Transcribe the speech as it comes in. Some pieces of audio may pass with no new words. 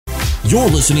You're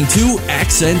listening to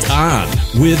Accent On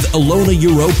with Ilona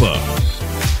Europa,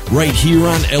 right here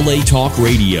on LA Talk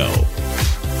Radio.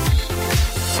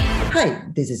 Hi,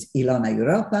 this is Ilona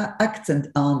Europa, Accent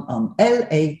on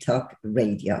LA Talk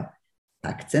Radio,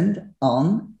 Accent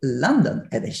on London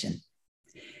edition.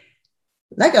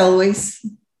 Like always,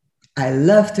 I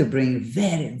love to bring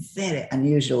very, very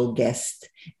unusual guests,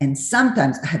 and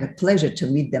sometimes I have a pleasure to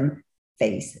meet them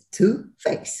face to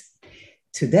face.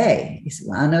 Today is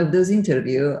one of those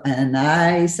interviews, and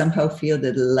I somehow feel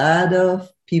that a lot of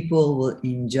people will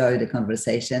enjoy the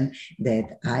conversation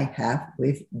that I have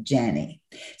with Jenny.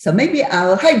 So maybe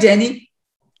hi, Jenny.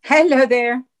 Hello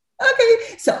there.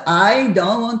 Okay, so I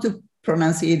don't want to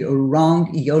pronounce it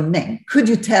wrong, your name. Could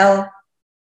you tell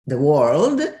the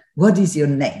world what is your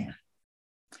name?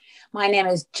 My name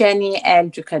is Jenny El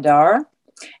Jukadar.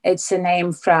 It's a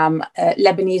name from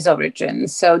Lebanese origin.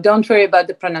 So don't worry about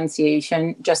the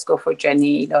pronunciation. Just go for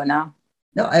Jenny, Ilona.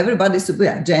 No, everybody's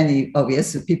Jenny.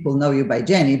 Obviously, people know you by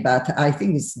Jenny, but I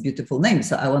think it's a beautiful name.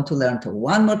 So I want to learn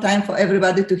one more time for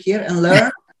everybody to hear and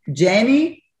learn.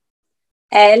 Jenny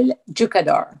El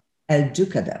Jukadar. El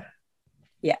Jukadar.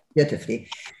 Yeah. Beautifully.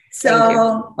 So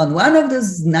on one of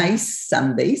those nice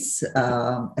Sundays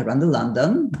around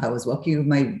London, I was walking with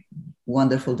my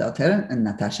wonderful daughter,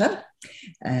 Natasha,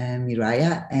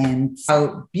 Miraya, and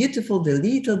how beautiful the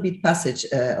little bit passage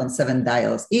on Seven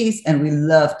Dials is, and we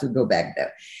love to go back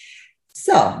there.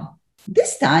 So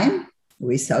this time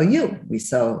we saw you. We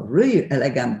saw really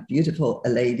elegant, beautiful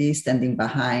lady standing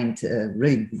behind a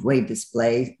really great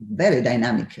display, very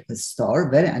dynamic store,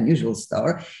 very unusual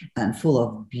store, and full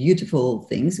of beautiful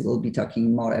things. We'll be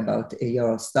talking more about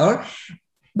your store,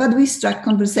 but we struck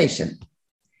conversation.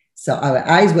 So our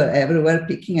eyes were everywhere,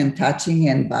 picking and touching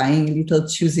and buying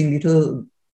choosing little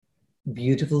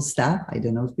beautiful stuff. I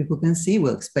don't know if people can see.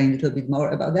 We'll explain a little bit more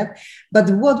about that.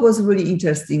 But what was really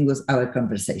interesting was our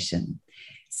conversation.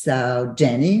 So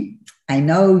Jenny, I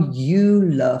know you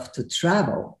love to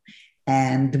travel,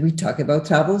 and we talk about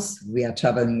travels. We are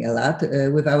traveling a lot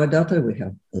with our daughter. We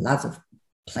have lots of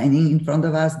planning in front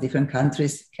of us, different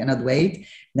countries, cannot wait.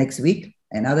 Next week,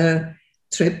 another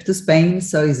trip to Spain.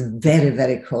 So it's very,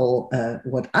 very cool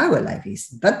what our life is.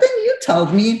 But then you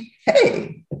told me,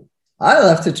 hey, I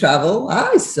love to travel.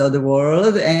 I saw the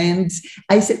world. And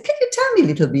I said, can you tell me a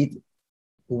little bit,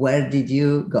 where did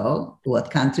you go?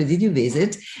 What country did you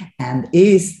visit? And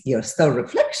is your store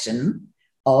reflection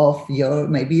of your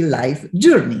maybe life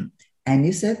journey? And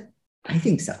you said, I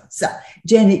think so. So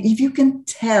Jenny, if you can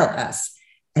tell us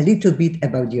a little bit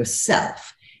about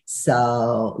yourself.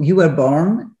 So you were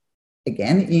born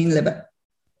again in Lebanon?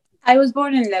 I was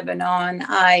born in Lebanon.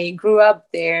 I grew up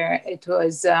there. It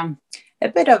was a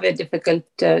bit of a difficult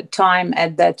time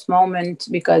at that moment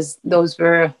because those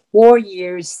were war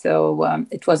years. So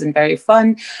it wasn't very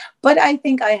fun. But I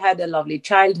think I had a lovely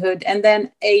childhood. And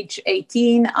then age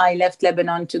 18, I left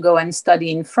Lebanon to go and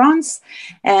study in France.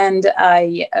 And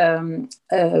I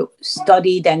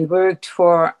studied and worked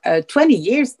for 20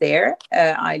 years there.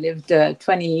 I lived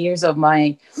 20 years of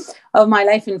my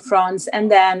life in France.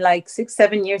 And then like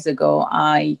 6-7 years ago,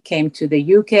 I came to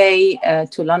the UK,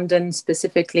 to London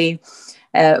specifically,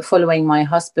 following my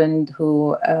husband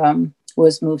who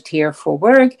was moved here for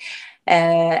work.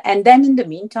 And then in the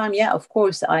meantime, of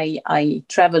course, I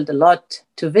traveled a lot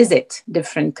to visit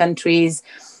different countries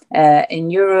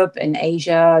in Europe, in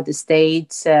Asia, the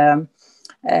States.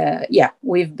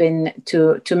 We've been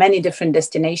to many different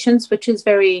destinations, which is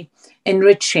very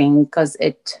enriching because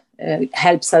it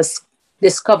helps us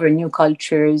discover new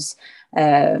cultures,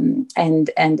 and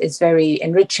it's very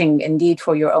enriching indeed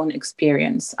for your own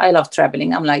experience. I love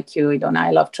traveling. I'm like you, Ilona.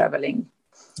 I love traveling.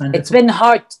 Wonderful. It's been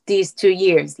hard these 2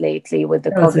 years lately with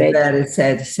the COVID. Very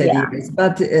sad years.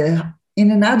 But in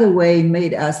another way,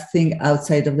 made us think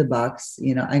outside of the box.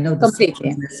 You know, I know that some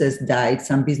businesses died,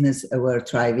 some businesses were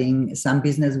thriving, some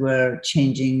businesses were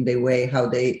changing the way how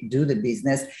they do the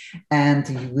business.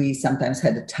 And we sometimes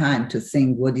had the time to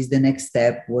think, what is the next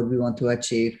step, what we want to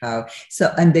achieve, how.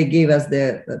 So, and they gave us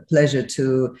the pleasure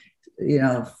to,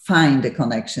 find the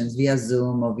connections via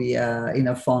Zoom or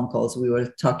via, phone calls. We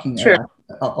were talking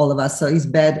all of us. So it's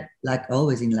bad, like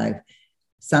always in life.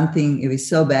 Something, if it's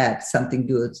so bad, something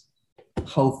good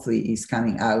hopefully is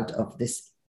coming out of this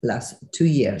last 2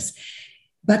 years.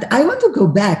 But I want to go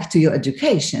back to your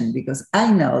education, because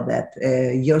I know that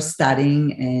your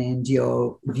studying and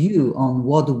your view on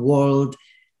what the world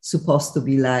supposed to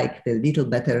be like, the little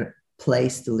better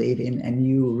place to live in, and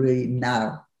you really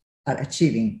now are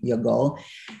achieving your goal.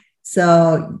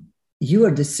 So you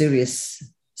are the serious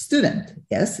student,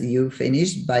 yes? You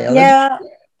finished biology. Yeah,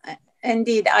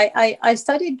 Indeed. I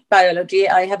studied biology.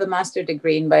 I have a master's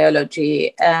degree in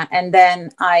biology. And then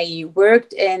I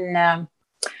worked in, I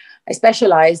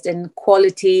specialized in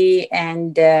quality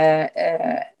and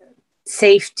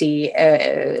safety,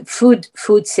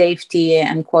 food safety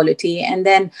and quality. And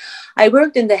then I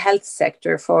worked in the health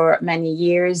sector for many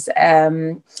years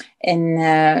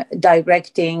in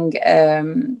directing.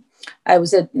 I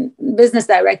was a business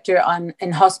director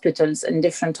in hospitals, in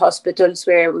different hospitals,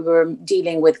 where we were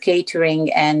dealing with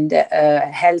catering and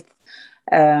health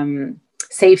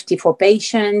safety for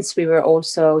patients. We were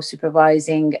also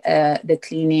supervising the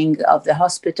cleaning of the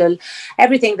hospital,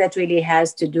 everything that really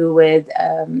has to do with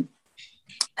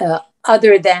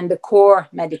other than the core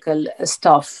medical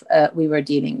stuff we were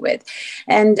dealing with.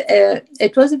 And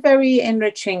it was a very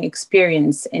enriching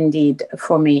experience indeed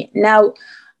for me. Now,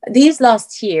 these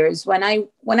last years, when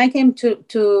I came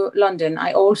to London,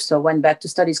 I also went back to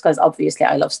studies because obviously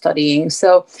I love studying.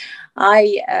 So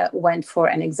I went for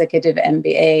an executive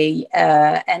MBA.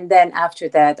 And then after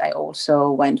that, I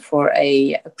also went for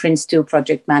a Prince 2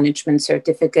 project management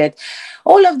certificate.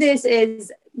 All of this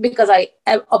is because I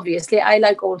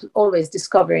like always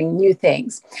discovering new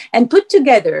things. And put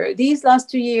together these last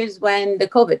 2 years when the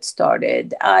COVID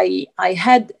started, I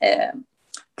had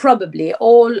probably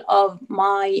all of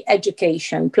my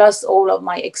education plus all of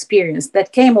my experience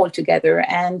that came all together,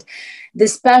 and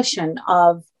this passion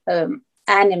of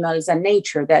animals and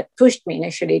nature that pushed me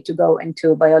initially to go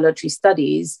into biology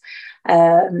studies.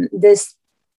 This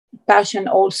passion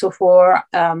also for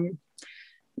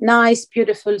nice,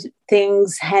 beautiful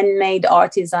things, handmade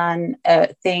artisan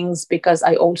things, because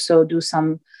I also do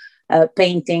some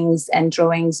paintings and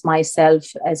drawings myself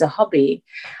as a hobby,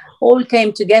 all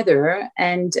came together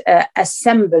and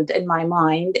assembled in my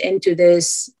mind into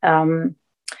this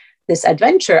this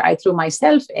adventure I threw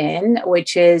myself in,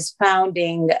 which is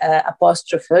founding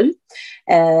Apostrophal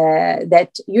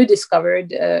that you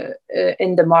discovered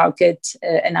in the market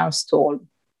in our stall.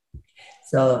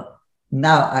 So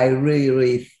now I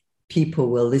really people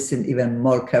will listen even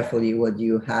more carefully what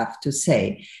you have to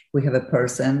say. We have a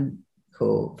person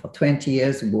who for 20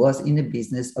 years was in the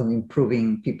business of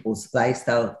improving people's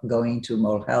lifestyle, going to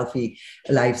more healthy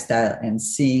lifestyle and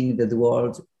seeing that the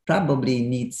world probably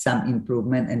needs some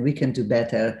improvement and we can do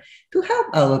better to help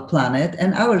our planet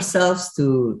and ourselves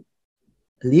to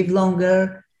live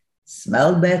longer,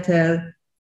 smell better,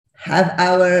 have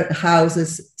our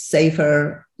houses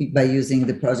safer by using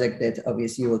the project that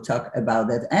obviously you will talk about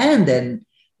that, and then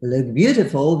look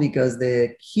beautiful because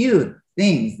the cute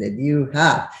things that you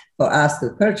have for us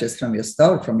to purchase from your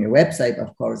store, from your website.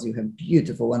 Of course, you have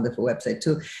beautiful, wonderful website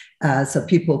too. So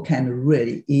people can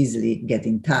really easily get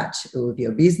in touch with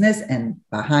your business. And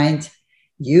behind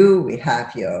you, we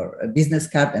have your business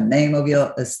card and name of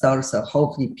your store. So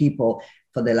hopefully people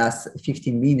for the last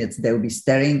 15 minutes, they will be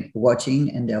staring,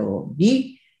 watching, and they will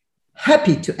be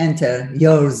happy to enter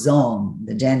your zone,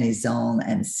 the Jenny zone,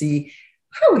 and see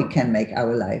how we can make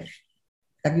our life,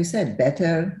 like you said,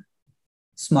 better,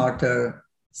 smarter,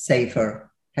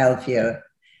 safer, healthier.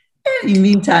 And in the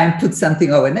meantime, put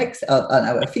something on our necks, on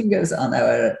our fingers, on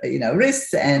our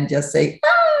wrists, and just say,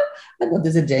 what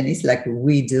is a Jenny's like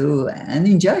we do, and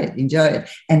enjoy it,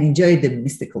 and enjoy the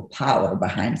mystical power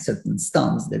behind certain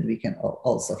stones that we can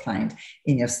also find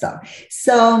in your store.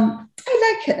 So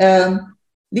I like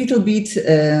little bit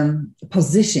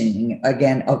positioning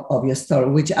again of your store,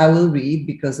 which I will read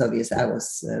because obviously I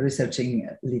was researching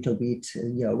a little bit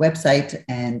your website,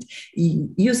 and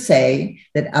you say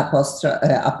that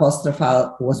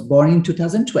Apostrophal was born in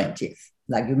 2020.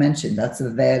 Like you mentioned, that's a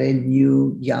very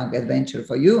new, young adventure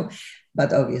for you,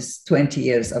 but obviously 20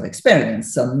 years of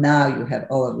experience. So now you have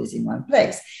all of this in one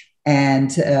place. And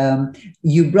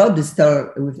you brought the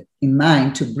store in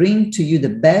mind to bring to you the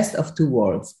best of two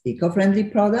worlds, eco-friendly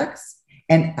products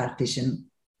and artisan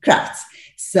crafts.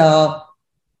 So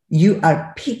you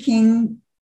are picking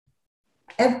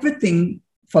everything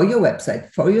for your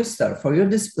website, for your store, for your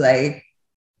display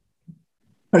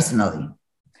personally.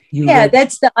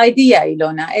 That's the idea,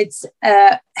 Ilona. It's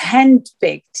a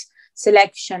hand-picked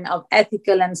selection of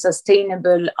ethical and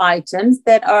sustainable items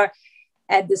that are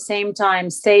at the same time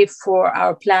safe for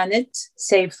our planet,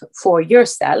 safe for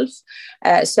yourself.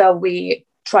 So we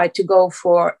try to go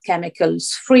for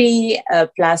chemicals-free,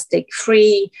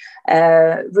 plastic-free,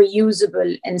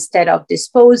 reusable instead of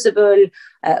disposable,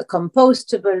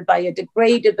 compostable,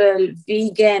 biodegradable,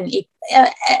 vegan,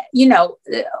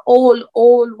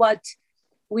 all what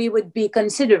we would be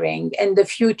considering in the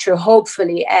future,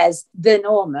 hopefully as the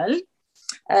normal,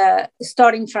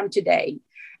 starting from today.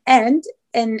 And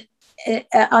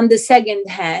on the second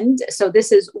hand, so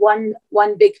this is one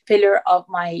big pillar of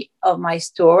my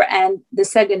store, and the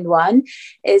second one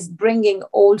is bringing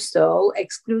also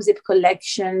exclusive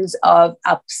collections of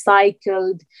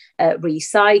upcycled,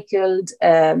 recycled,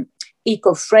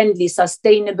 eco-friendly,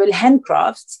 sustainable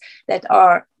handcrafts that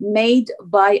are made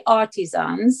by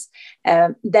artisans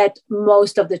that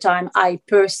most of the time I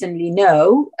personally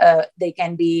know. They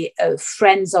can be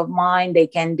friends of mine, they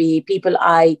can be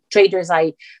traders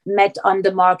I met on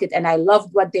the market, and I loved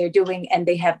what they're doing, and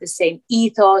they have the same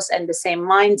ethos and the same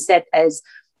mindset as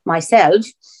myself.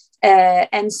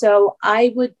 And so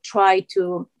I would try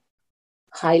to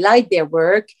highlight their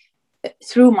work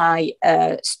through my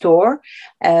store,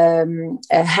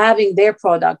 having their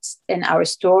products in our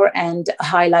store and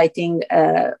highlighting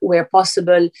where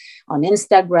possible on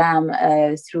Instagram,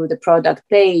 through the product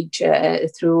page,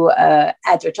 through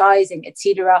advertising,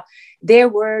 etc., their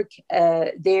work,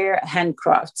 their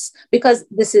handcrafts, because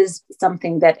this is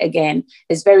something that, again,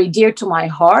 is very dear to my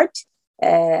heart.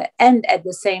 And at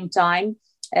the same time,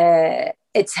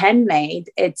 it's handmade,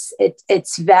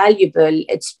 it's valuable,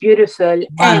 it's beautiful,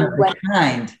 and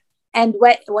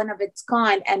one of its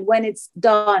kind. And when it's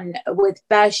done with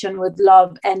passion, with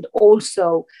love, and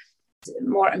also,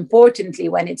 more importantly,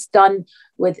 when it's done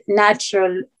with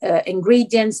natural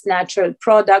ingredients, natural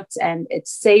products, and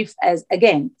it's safe, as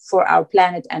again, for our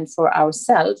planet and for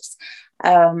ourselves,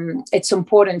 it's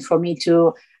important for me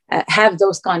to have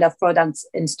those kind of products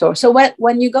in store. So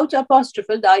when you go to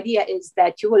Apostrophel, the idea is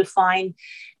that you will find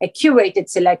a curated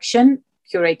selection,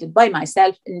 curated by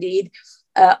myself indeed,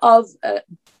 of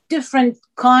different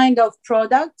kind of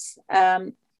products.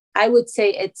 I would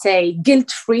say it's a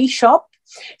guilt-free shop.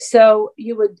 So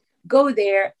you would go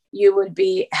there, you will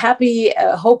be happy,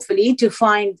 hopefully, to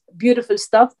find beautiful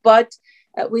stuff, but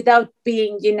without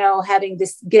being, having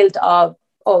this guilt of,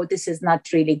 oh, this is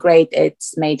not really great,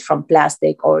 it's made from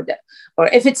plastic, or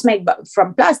if it's made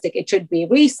from plastic, it should be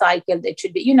recycled, it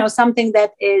should be, something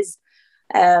that is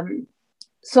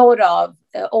sort of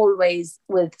always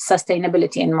with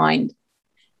sustainability in mind.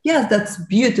 Yes, that's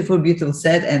beautiful, beautiful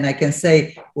said. And I can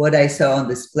say what I saw on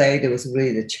display, there was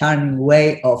really a charming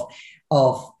way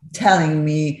of telling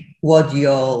me what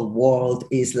your world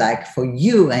is like for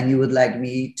you, and you would like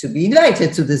me to be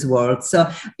invited to this world.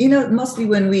 So, mostly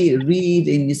when we read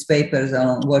in newspapers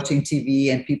or watching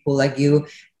TV and people like you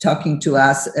talking to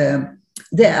us,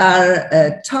 they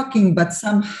are talking, but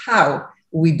somehow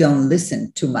we don't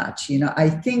listen too much. I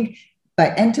think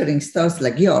by entering stores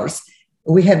like yours,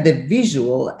 we have the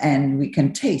visual and we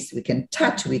can taste, we can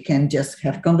touch, we can just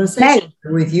have conversation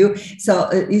with you. So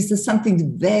it's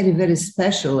something very, very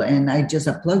special. And I just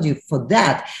applaud you for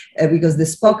that, because the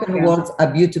spoken words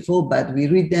are beautiful, but we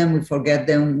read them, we forget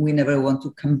them, we never want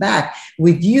to come back.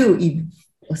 With you,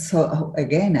 so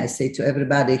again, I say to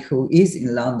everybody who is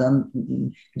in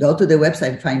London, go to the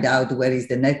website, find out where is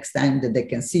the next time that they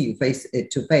can see you face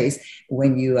to face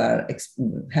when you are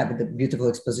have the beautiful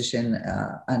exposition,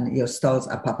 and your stores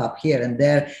are pop up here and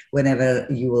there whenever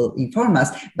you will inform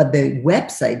us. But the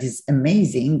website is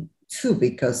amazing too,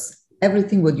 because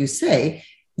everything what you say,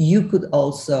 you could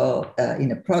also,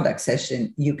 in a product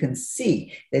session, you can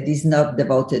see that it's not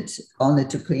devoted only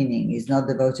to cleaning, it's not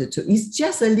devoted to, it's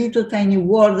just a little tiny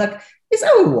world, like it's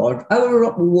our world.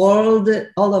 Our world,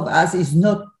 all of us, is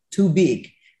not too big.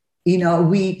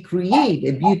 We create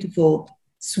a beautiful,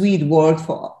 sweet world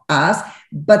for us,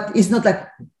 but it's not like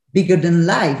bigger than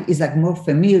life. It's like more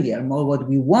familiar, more what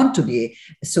we want to be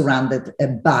surrounded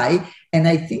by. And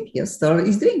I think your store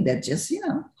is doing that. Just,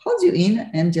 hold you in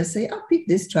and just say, oh, pick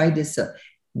this, try this. So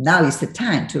now is the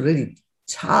time to really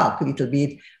talk a little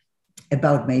bit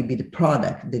about maybe the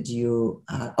product that you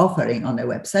are offering on the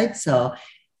website. So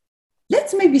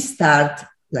let's maybe start,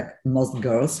 like most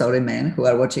girls or men who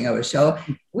are watching our show,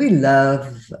 we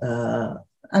love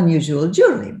unusual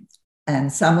jewelry.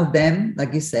 And some of them,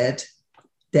 like you said,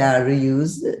 they are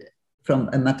reused from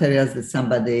materials that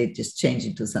somebody just changed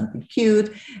into something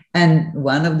cute. And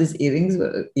one of these earrings,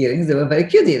 they were very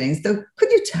cute earrings. So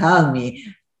could you tell me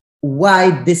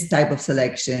why this type of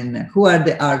selection? Who are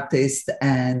the artists?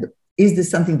 And is this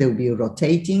something that will be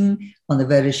rotating on a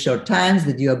very short times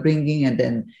that you are bringing? And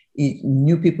then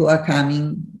new people are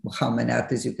coming? How many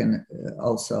artists you can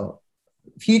also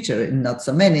feature, not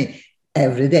so many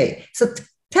every day. So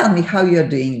tell me how you're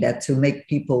doing that to make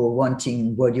people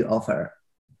wanting what you offer.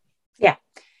 Yeah.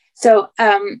 So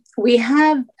we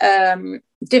have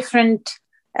different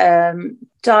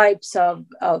types of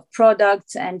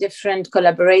products and different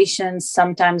collaborations,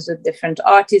 sometimes with different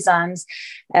artisans.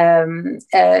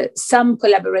 Some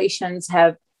collaborations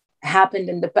have happened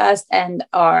in the past and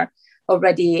are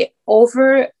already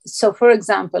over. So, for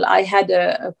example, I had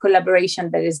a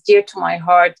collaboration that is dear to my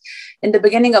heart in the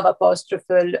beginning of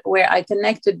Apostrophal, where I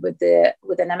connected with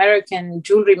an American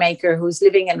jewelry maker who's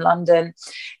living in London,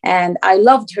 and I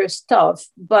loved her stuff,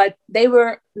 but they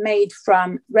were made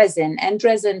from resin, and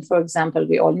resin, for example,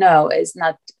 we all know is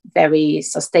not very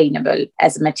sustainable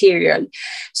as a material.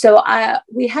 So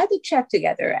we had a chat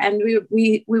together, and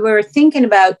we were thinking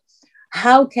about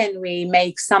how can we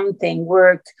make something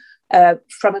work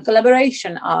from a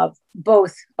collaboration of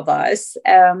both of us,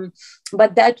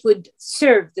 but that would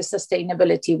serve the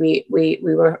sustainability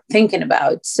we were thinking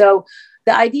about. So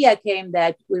the idea came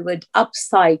that we would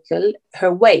upcycle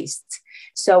her waste.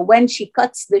 So when she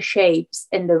cuts the shapes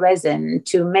in the resin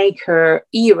to make her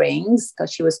earrings,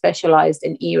 because she was specialized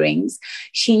in earrings,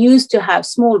 she used to have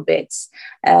small bits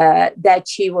that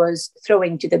she was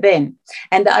throwing to the bin.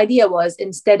 And the idea was,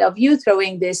 instead of you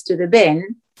throwing this to the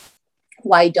bin,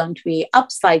 why don't we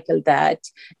upcycle that,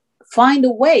 find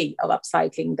a way of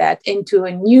upcycling that into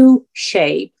a new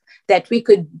shape that we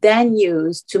could then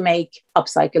use to make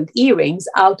upcycled earrings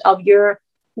out of your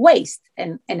waste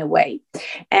in a way.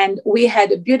 And we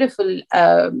had a beautiful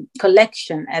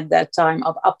collection at that time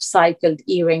of upcycled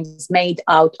earrings made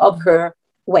out of her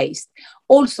waste,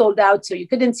 all sold out. So you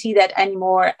couldn't see that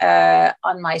anymore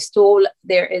on my stall.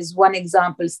 There is one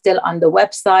example still on the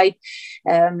website,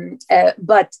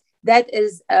 but that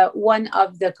is one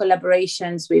of the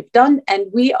collaborations we've done, and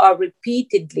we are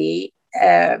repeatedly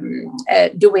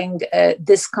doing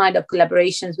this kind of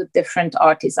collaborations with different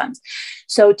artisans.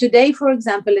 So today, for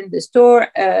example, in the store,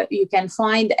 you can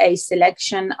find a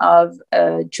selection of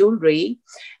jewelry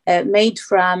made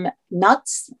from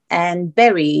nuts and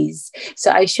berries.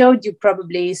 So I showed you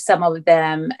probably some of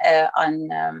them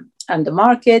on the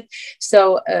market.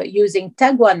 So using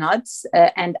tagua nuts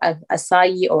and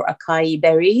acai or acai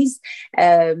berries.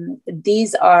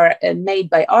 These are made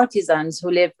by artisans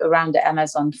who live around the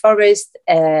Amazon forest,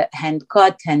 hand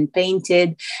cut, hand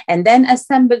painted, and then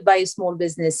assembled by a small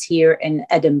business here in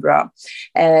Edinburgh.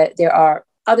 There are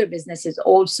other businesses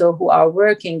also who are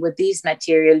working with these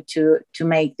material to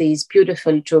make these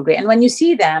beautiful jewelry. And when you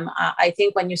see them, I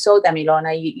think when you saw them,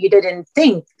 Ilona, you didn't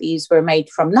think these were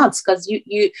made from nuts, because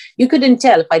you couldn't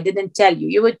tell. If I didn't tell you,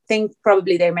 you would think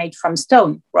probably they're made from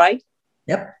stone, right?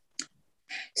 Yep.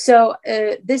 So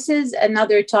this is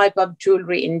another type of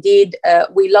jewelry indeed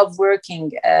we love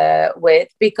working with,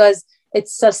 because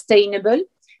it's sustainable.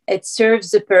 It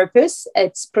serves the purpose.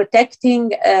 It's protecting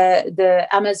the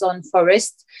Amazon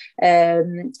forest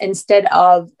instead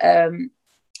of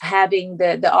having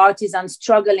the artisans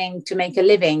struggling to make a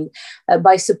living.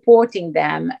 By supporting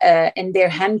them in their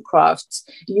handcrafts,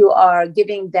 you are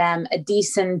giving them a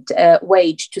decent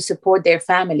wage to support their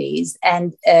families,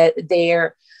 and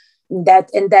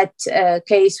in that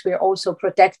case, we're also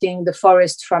protecting the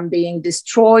forest from being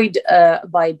destroyed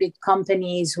by big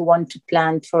companies who want to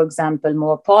plant, for example,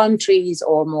 more palm trees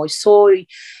or more soy,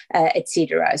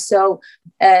 etc. So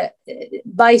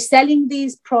by selling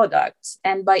these products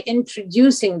and by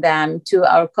introducing them to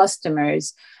our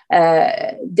customers,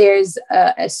 there's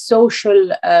a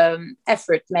social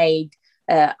effort made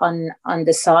on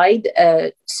the side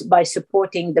by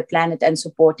supporting the planet and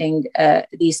supporting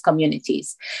these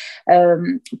communities.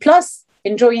 Plus,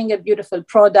 enjoying a beautiful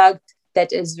product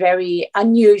that is very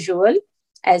unusual,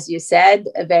 as you said,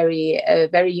 a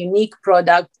very unique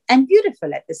product, and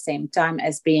beautiful at the same time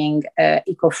as being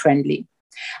eco-friendly.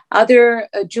 Other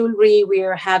jewelry we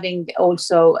are having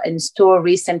also in store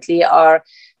recently are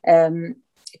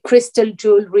crystal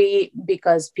jewelry,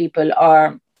 because people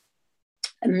are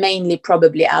mainly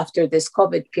probably after this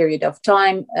COVID period of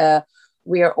time,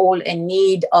 we are all in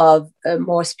need of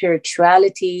more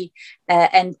spirituality,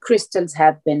 and crystals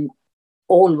have been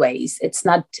always. It's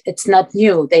not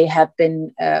new. They have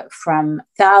been from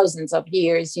thousands of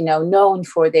years, known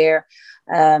for their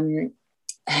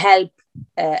help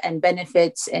and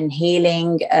benefits in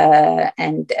healing,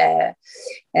 and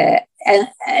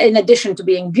in addition to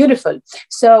being beautiful.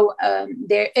 So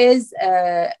there is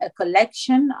a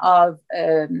collection of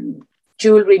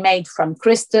jewelry made from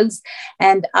crystals,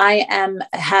 and I am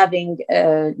having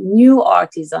new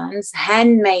artisans,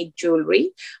 handmade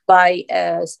jewelry by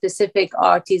specific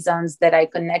artisans that I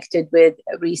connected with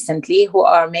recently, who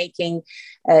are making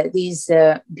these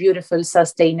beautiful,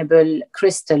 sustainable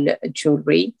crystal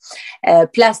jewelry,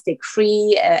 plastic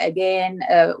free, again,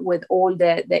 with all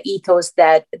the ethos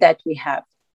that we have.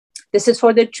 This is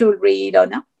for the jewelry,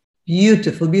 Donna.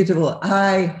 Beautiful, beautiful.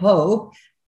 I hope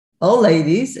all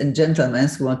ladies and gentlemen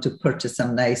who want to purchase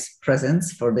some nice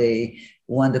presents for the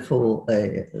wonderful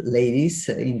ladies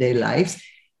in their lives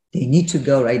they need to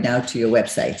go right now to your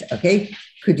website. Okay.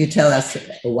 Could you tell us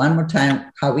one more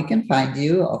time how we can find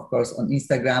you, of course, on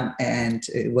Instagram, and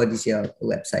what is your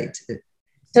website?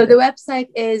 So the website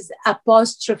is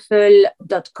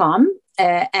apostrophal.com,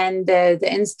 and the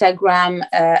Instagram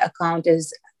account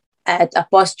is at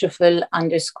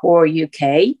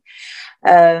 @apostrophal_UK.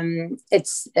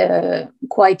 It's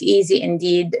quite easy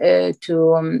indeed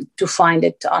to find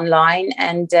it online,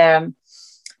 and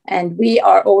we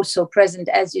are also present,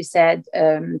 as you said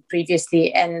previously,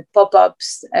 in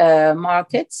pop-ups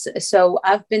markets. So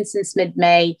I've been since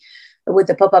mid-May with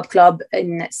the Pop-Up Club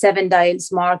in Seven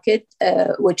Dials Market,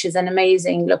 which is an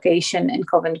amazing location in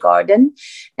Covent Garden.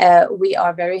 We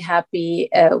are very happy.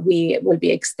 We will be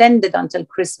extended until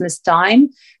Christmas time.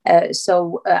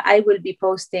 So I will be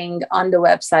posting on the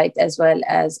website as well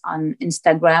as on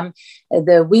Instagram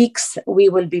the weeks we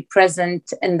will be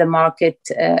present in the market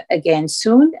again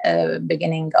soon,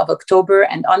 beginning of October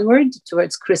and onward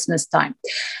towards Christmas time.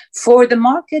 For the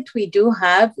market, we do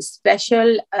have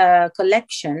special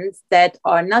collections that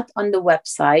are not on the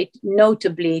website,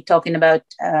 notably talking about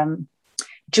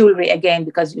jewelry again,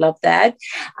 because I love that.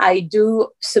 I do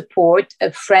support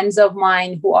friends of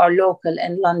mine who are local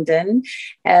in London.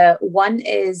 One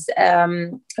is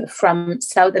from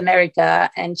South America,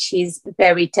 and she's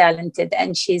very talented,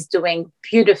 and she's doing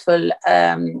beautiful,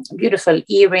 beautiful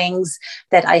earrings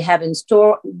that I have in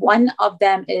store. One of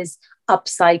them is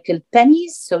upcycled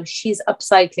pennies. So she's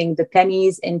upcycling the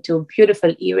pennies into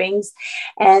beautiful earrings.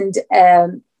 And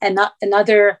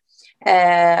another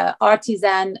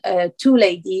artisan, two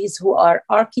ladies who are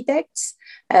architects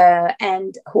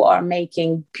and who are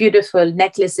making beautiful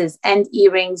necklaces and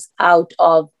earrings out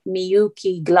of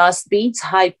Miyuki glass beads,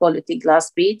 high quality glass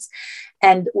beads,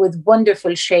 and with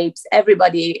wonderful shapes.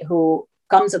 Everybody who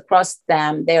comes across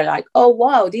them, they're like, oh,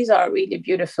 wow, these are really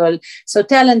beautiful. So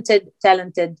talented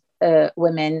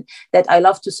women that I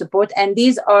love to support. And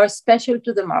these are special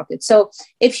to the market. So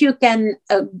if you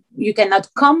cannot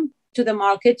come to the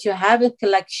market, you have a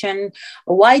collection,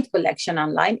 a wide collection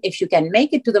online. If you can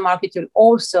make it to the market, you'll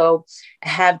also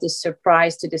have the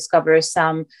surprise to discover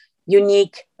some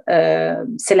unique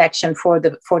selection for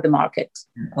the market.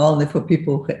 Only for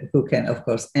people who can, of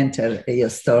course, enter your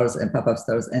stores and pop-up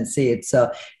stores and see it. So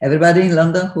everybody in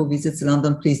London who visits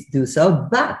London, please do so.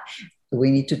 But we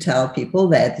need to tell people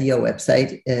that your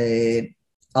website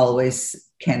always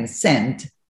can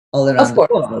send all around the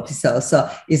world. So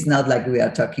it's not like we are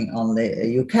talking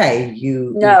only UK.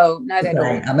 No, not at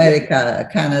all. America,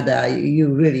 Canada,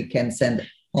 you really can send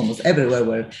almost everywhere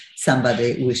where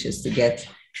somebody wishes to get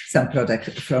some product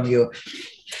from you.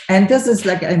 And this is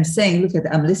like I'm saying, look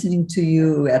I'm listening to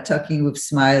you. We are talking with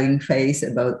smiling face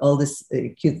about all these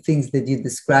cute things that you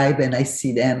describe, and I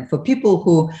see them. For people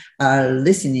who are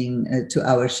listening to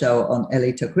our show on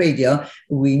LA Talk Radio,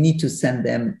 we need to send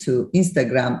them to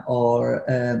Instagram or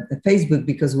Facebook,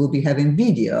 because we'll be having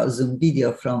Zoom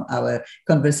video from our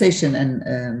conversation,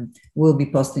 and we'll be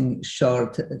posting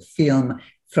short film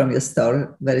from your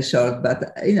store, very short,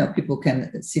 but people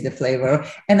can see the flavor,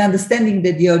 and understanding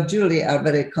that your jewelry are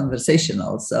very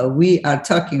conversational. So we are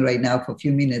talking right now for a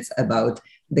few minutes about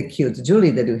the cute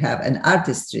jewelry that you have and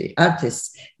artists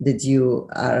that you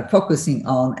are focusing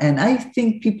on. And I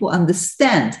think people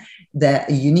understand the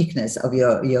uniqueness of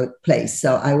your place.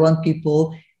 So I want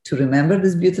people to remember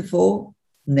this beautiful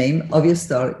name of your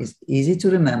store. Is easy to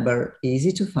remember,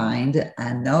 easy to find,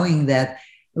 and knowing that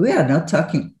we are not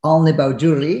talking only about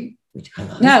jewelry, which I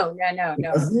love. No.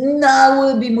 Because now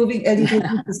we'll be moving a little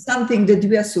bit to something that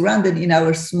we are surrounded in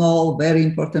our small, very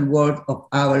important world of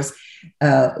ours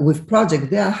with projects.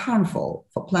 They are harmful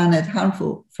for planet,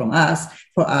 harmful for us,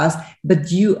 but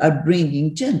you are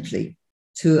bringing gently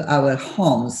to our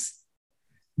homes,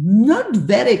 not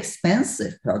very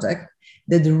expensive project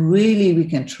that really we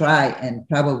can try and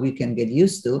probably we can get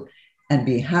used to, and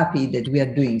be happy that we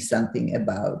are doing something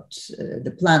about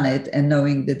the planet, and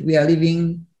knowing that we are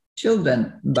leaving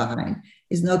children behind.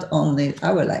 It's not only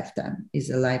our lifetime, it's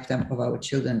a lifetime of our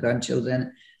children,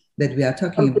 grandchildren that we are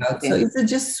talking about. So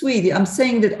it's just sweet. I'm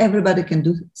saying that everybody can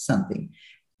do something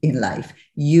in life.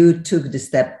 You took the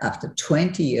step after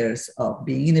 20 years of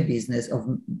being in a business, of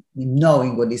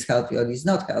knowing what is healthy or is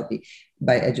not healthy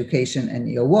by education and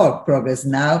your work progress.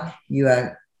 Now you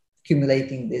are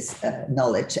accumulating this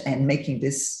knowledge and making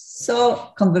this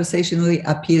so conversationally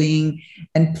appealing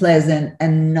and pleasant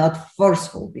and not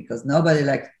forceful, because nobody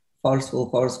likes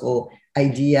forceful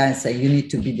idea and say, you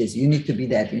need to be this, you need to be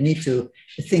that, you need to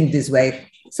think this way.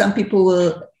 Some people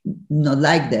will not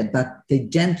like that, but the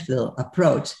gentle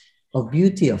approach of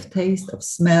beauty, of taste, of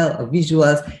smell, of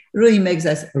visuals really makes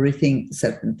us rethink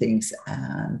certain things.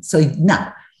 And so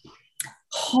now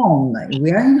home.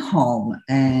 We are in home,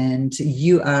 and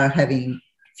you are having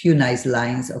few nice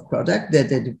lines of product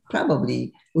that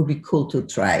probably would be cool to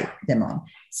try them on.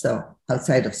 So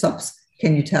outside of soaps,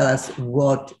 can you tell us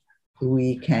what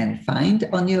we can find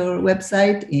on your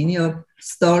website, in your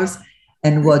stores,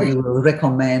 and what you will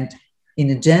recommend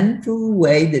in a gentle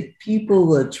way that people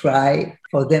will try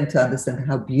for them to understand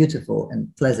how beautiful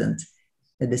and pleasant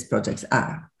that these projects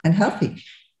are and healthy?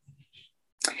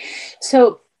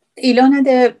 So,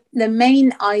 Ilona, the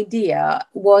main idea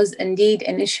was indeed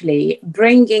initially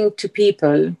bringing to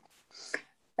people,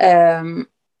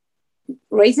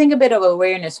 raising a bit of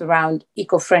awareness around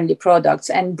eco-friendly products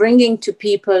and bringing to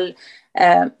people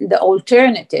the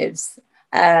alternatives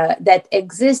that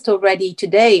exist already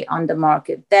today on the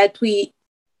market, that we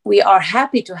are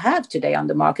happy to have today on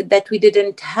the market, that we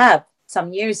didn't have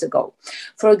some years ago.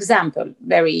 For example,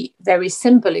 very, very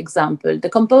simple example, the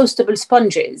compostable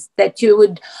sponges that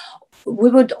we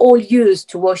would all use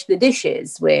to wash the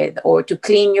dishes with or to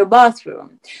clean your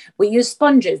bathroom. We use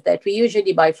sponges that we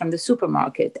usually buy from the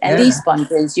supermarket. And these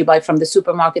sponges you buy from the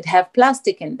supermarket have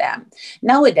plastic in them.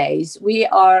 Nowadays, we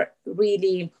are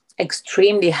really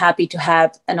extremely happy to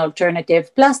have an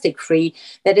alternative, plastic-free,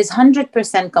 that is 100%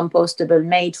 compostable,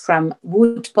 made from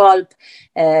wood pulp,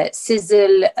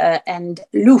 sisal, and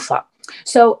loofah.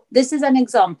 So this is an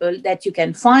example that you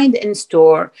can find in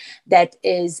store that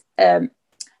is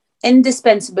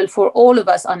indispensable for all of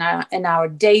us in our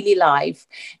daily life.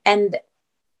 And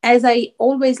as I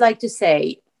always like to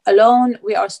say, alone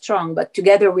we are strong, but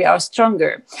together we are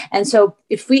stronger. And so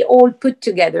if we all put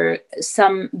together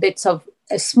some bits of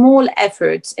small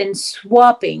efforts in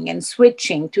swapping and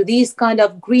switching to these kind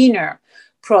of greener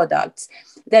products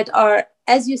that are,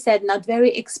 as you said, not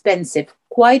very expensive,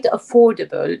 quite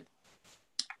affordable,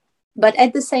 but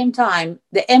at the same time,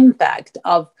 the impact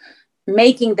of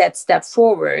making that step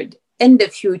forward in the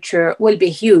future will be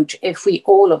huge if we,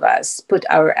 all of us, put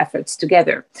our efforts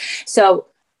together. So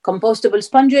compostable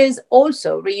sponges,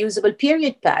 also reusable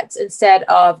period pads instead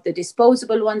of the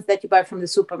disposable ones that you buy from the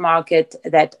supermarket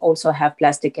that also have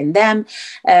plastic in them.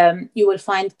 You will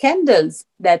find candles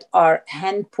that are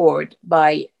hand poured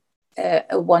by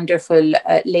a wonderful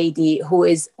lady who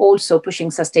is also pushing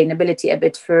sustainability a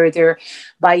bit further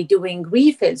by doing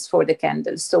refills for the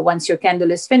candles. So once your candle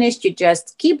is finished, you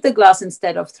just keep the glass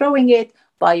instead of throwing it,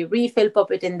 buy a refill, pop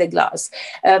it in the glass.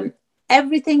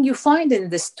 Everything you find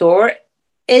in the store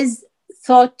is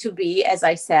thought to be, as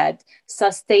I said,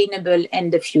 sustainable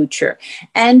in the future.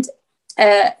 And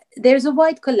there's a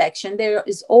wide collection. There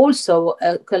is also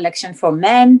a collection for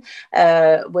men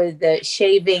with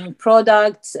shaving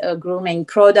products, grooming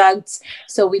products.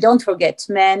 So we don't forget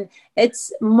men.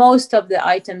 It's most of the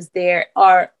items there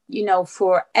are,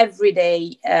 for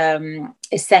everyday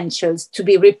essentials to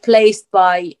be replaced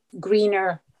by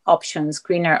greener options,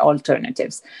 greener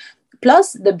alternatives.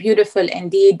 Plus the beautiful,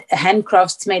 indeed,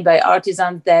 handcrafts made by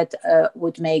artisans that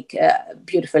would make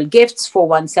beautiful gifts for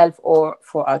oneself or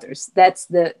for others. That's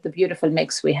the beautiful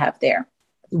mix we have there.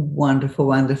 Wonderful,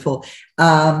 wonderful.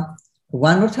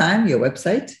 One more time, your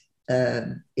website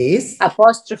is?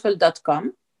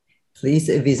 Apostrophal.com. Please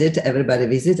visit, everybody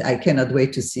visit. I cannot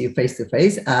wait to see you face to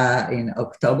face in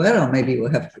October, or maybe we'll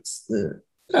have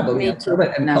probably October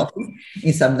and coffee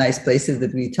in some nice places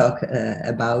that we talk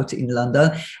about in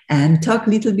London, and talk a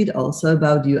little bit also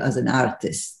about you as an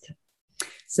artist.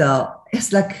 So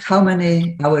it's like how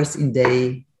many hours in a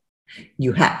day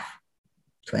you have?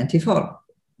 24.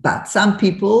 But some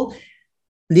people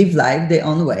live life their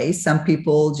own way. Some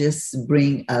people just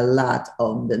bring a lot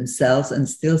of themselves and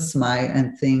still smile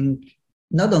and think,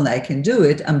 not only I can do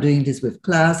it, I'm doing this with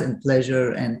class and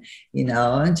pleasure, and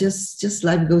and just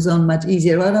life goes on much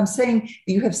easier. What I'm saying,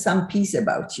 you have some piece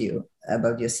about you,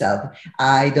 about yourself.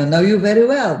 I don't know you very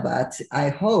well, but I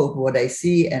hope what I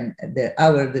see and the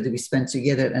hour that we spent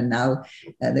together and now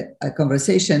a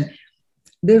conversation,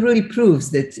 that really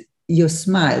proves that your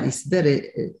smile is very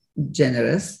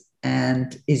generous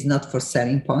and is not for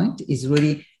selling point. It's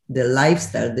really the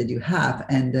lifestyle that you have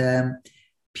and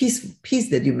peace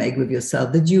that you make with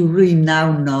yourself, that you really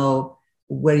now know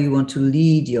where you want to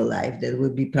lead your life. That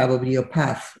will be probably your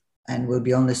path and will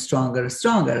be only stronger and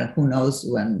stronger. And who knows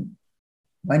when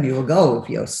you will go with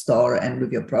your store and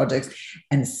with your projects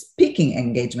and speaking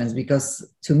engagements.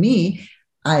 Because to me,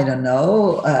 I don't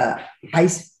know,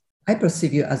 I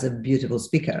perceive you as a beautiful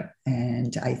speaker.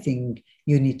 And I think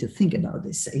you need to think about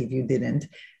this. If you didn't,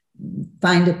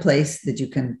 find a place that you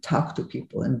can talk to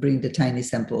people and bring the tiny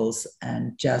samples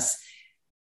and just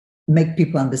make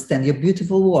people understand your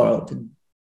beautiful world.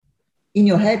 In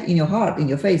your head, in your heart, in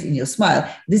your face, in your smile.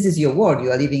 This is your world.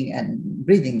 You are living and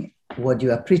breathing what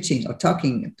you are preaching or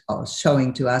talking or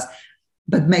showing to us,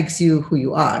 but makes you who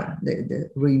you are, the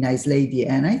really nice lady.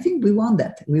 And I think we want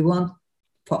that. We want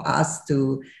for us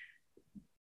to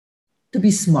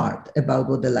be smart about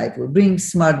what the life will bring,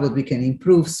 smart what we can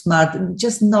improve, smart,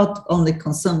 just not only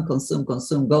consume,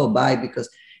 go buy, because,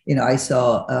 I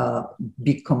saw a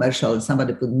big commercial,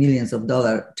 somebody put millions of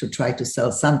dollars to try to sell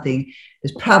something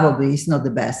that probably is not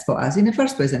the best for us in the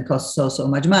first place and costs so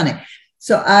much money.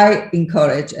 So I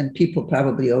encourage, and people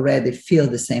probably already feel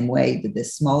the same way, that the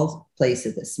small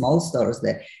places, the small stores,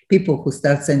 the people who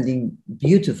start sending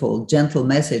beautiful, gentle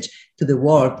message to the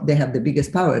world, they have the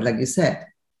biggest power, like you said.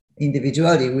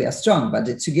 Individually, we are strong, but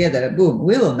together, boom,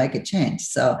 we will make a change.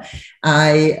 So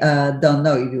I don't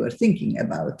know if you were thinking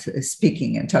about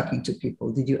speaking and talking to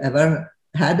people. Did you ever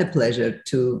had the pleasure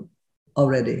to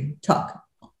already talk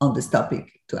on this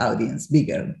topic to audience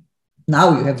bigger?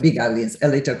 Now you have big audience.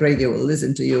 LA Talk Radio will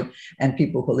listen to you, and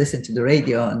people who listen to the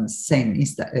radio, and same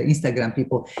Instagram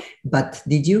people. But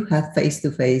did you have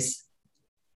face-to-face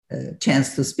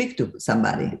chance to speak to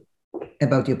somebody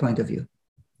about your point of view?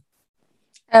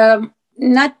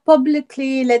 Not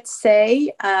publicly, let's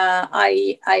say.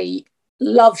 I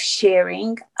love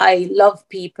sharing. I love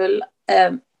people.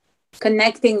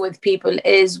 Connecting with people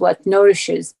is what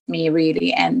nourishes me,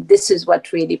 really. And this is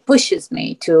what really pushes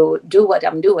me to do what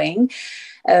I'm doing.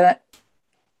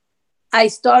 I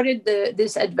started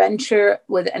this adventure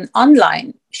with an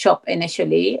online shop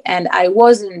initially, and I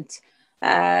wasn't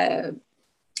in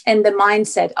the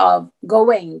mindset of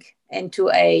going into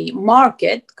a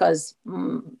market, because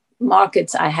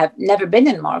markets, I have never been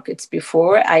in markets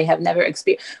before. I have never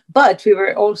experienced, but we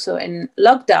were also in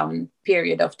lockdown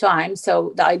period of time.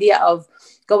 So the idea of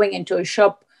going into a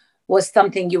shop was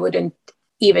something you wouldn't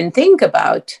even think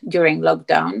about during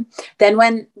lockdown. Then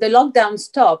when the lockdown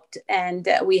stopped and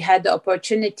we had the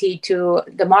opportunity to,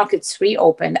 the markets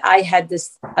reopened, I had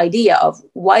this idea of,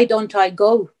 why don't I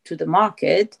go to the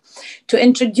market to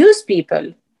introduce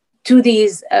people to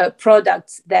these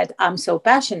products that I'm so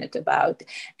passionate about,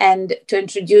 and to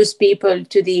introduce people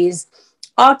to these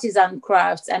artisan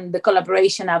crafts and the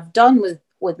collaboration I've done with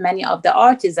many of the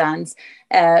artisans,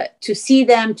 to see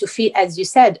them, to feel, as you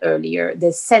said earlier,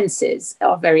 the senses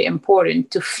are very important,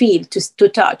 to feel, to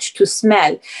touch, to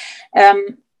smell.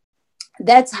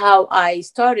 That's how I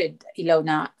started,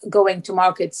 Ilona, going to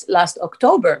markets last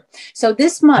October. So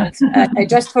this month, I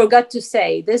just forgot to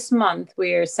say, this month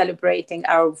we're celebrating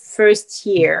our first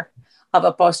year of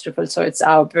Apostrophe. So it's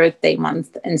our birthday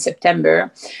month in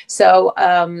September. So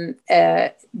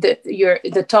the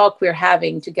talk we're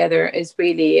having together is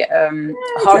really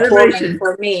heartwarming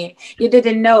for me. You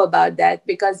didn't know about that,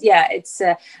 because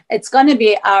it's going to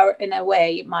be in a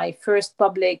way, my first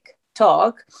public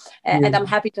talk, and I'm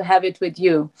happy to have it with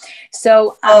you.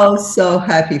 So so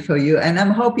happy for you, and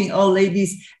I'm hoping all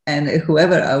ladies and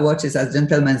whoever watches us,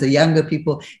 gentlemen, the younger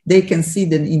people, they can see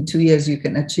that in 2 years you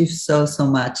can achieve so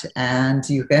much, and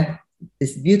you have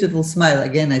this beautiful smile,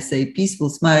 again I say peaceful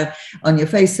smile on your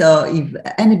face. So if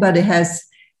anybody has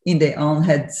in their own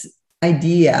heads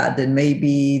idea that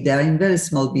maybe they're in very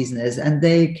small business and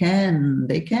they can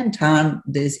turn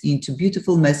this into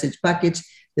beautiful message package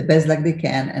the best like they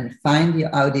can, and find your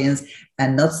audience,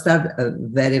 and not start a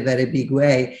very, very big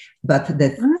way, but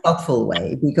that thoughtful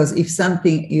way. Because if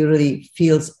something really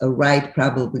feels right,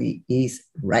 probably is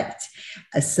right.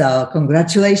 So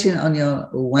congratulations on your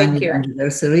 1 year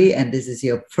anniversary. And this is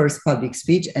your first public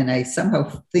speech. And I somehow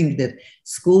think that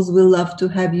schools will love to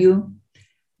have you.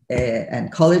 And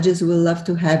colleges will love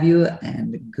to have you.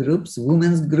 And groups,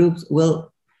 women's groups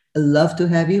will love to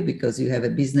have you, because you have a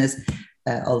business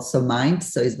also mind.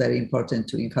 So it's very important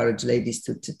to encourage ladies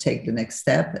to take the next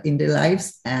step in their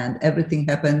lives, and everything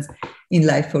happens in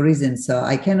life for reasons. So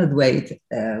I cannot wait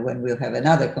when we'll have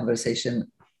another conversation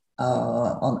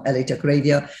on LA Talk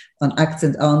Radio on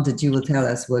Accent On, that you will tell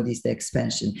us what is the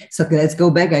expansion. So let's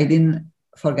go back. I didn't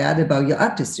forget about your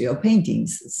artistry, your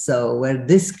paintings. So where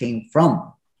this came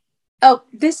from? Oh,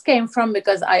 this came from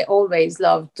because I always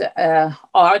loved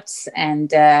arts,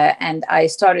 and I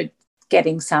started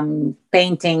getting some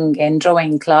painting and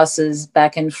drawing classes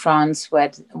back in France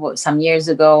some years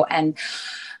ago, and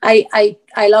I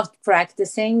loved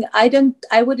practicing. I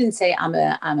wouldn't say I'm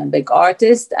a big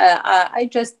artist. I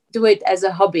just do it as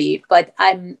a hobby, but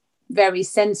I'm very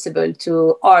sensible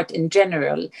to art in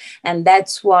general, and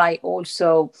that's why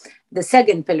also the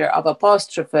second pillar of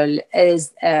Apostrophe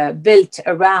is built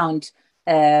around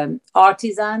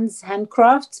artisans,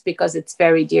 handcrafts, because it's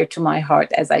very dear to my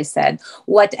heart. As I said,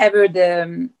 whatever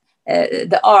the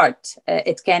the art.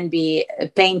 It can be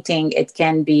painting, it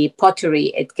can be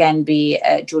pottery, it can be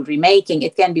jewelry making,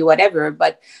 it can be whatever.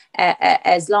 But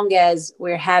as long as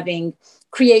we're having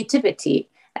creativity,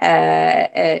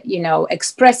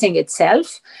 expressing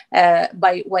itself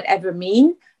by whatever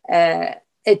mean,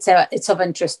 it's of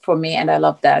interest for me, and I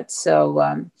love that. So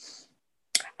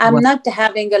I'm not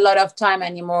having a lot of time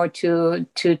anymore to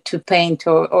paint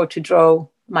or to draw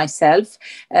myself,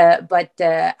 but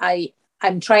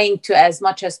I'm trying to, as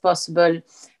much as possible,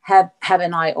 have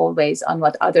an eye always on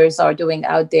what others are doing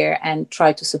out there and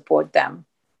try to support them.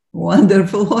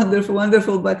 Wonderful, wonderful,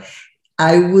 wonderful. But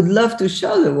I would love to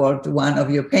show the world one of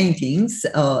your paintings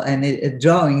and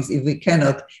drawings. If we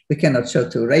cannot show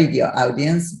to radio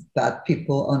audience, but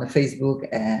people on Facebook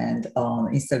and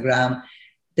on Instagram,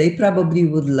 they probably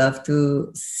would love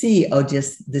to see, or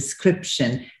just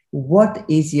description. What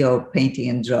is your painting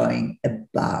and drawing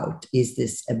about? Is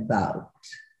this about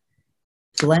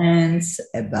plants?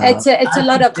 About it's a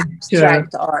lot of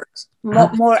abstract art,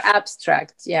 more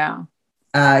abstract, yeah.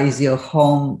 Is your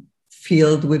home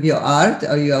filled with your art,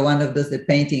 or you are one of those that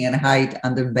painting and hide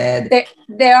under bed?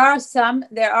 There are some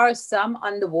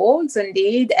on the walls,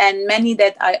 indeed, and many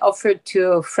that I offered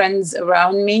to friends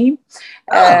around me.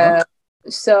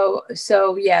 So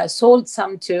yeah, sold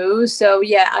some too. So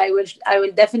yeah, I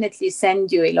will definitely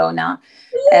send you, Ilona,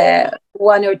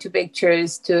 one or two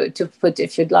pictures to put,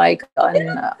 if you'd like, on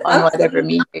whatever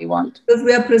media you want. Because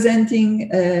we are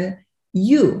presenting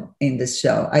you in the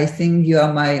show. I think you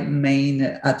are my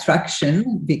main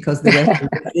attraction, because the rest of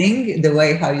the thing, the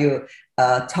way how you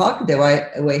talk, the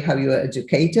way how you are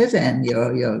educated, and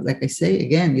your like I say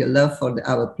again, your love for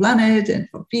our planet and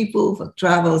for people, for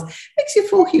travels, makes you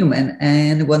full human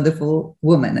and wonderful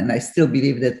woman. And I still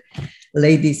believe that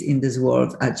ladies in this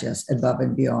world are just above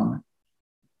and beyond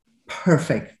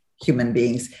perfect human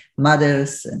beings,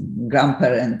 mothers and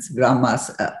grandparents,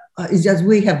 grandmas. It's just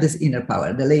we have this inner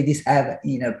power. The ladies have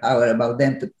inner power about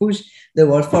them to push the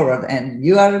world forward. And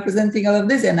you are representing all of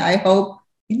this. And I hope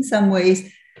in some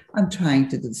ways I'm trying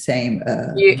to do the same.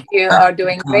 You are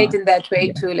doing great in that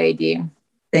way too, lady.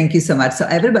 Thank you so much. So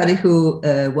everybody who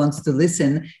wants to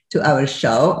listen to our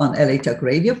show on LA Talk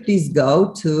Radio, please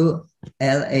go to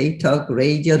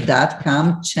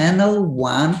latalkradio.com, channel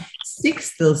 1,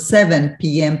 6 till 7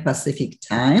 p.m. Pacific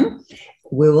time.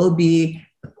 We will be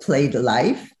played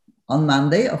live on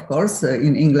Monday. Of course,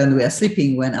 in England, we are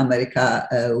sleeping when America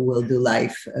will do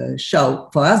live show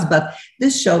for us. But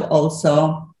this show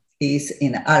also is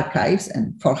in archives,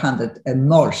 and 400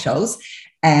 more shows.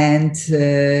 And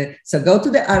so go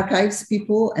to the archives,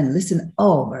 people, and listen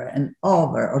over and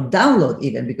over, or download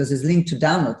even, because it's linked to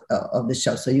download of the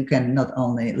show. So you can not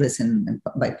only listen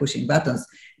by pushing buttons,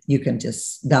 you can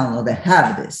just download and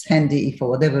have this handy if for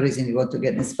whatever reason you want to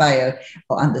get inspired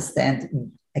or understand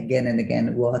again and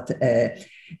again what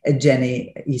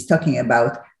Jenny is talking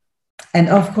about. And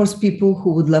of course, people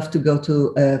who would love to go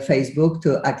to Facebook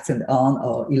to Accent On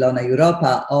or Ilona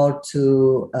Europa, or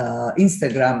to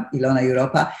Instagram Ilona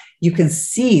Europa, you can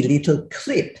see little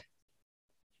clip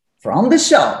from the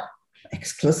show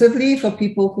exclusively for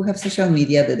people who have social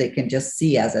media, that they can just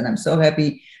see us. And I'm so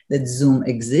happy that Zoom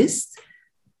exists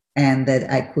and that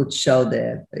I could show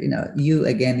you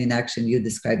again in action, you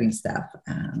describing stuff.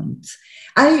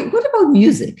 What about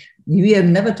music? We are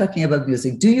never talking about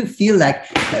music. Do you feel like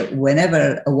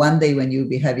whenever one day when you'll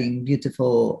be having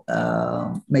beautiful,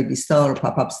 maybe store,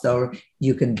 pop-up store,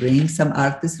 you can bring some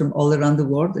artists from all around the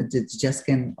world and just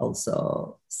can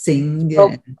also sing?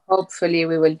 Hopefully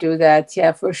we will do that.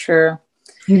 Yeah, for sure.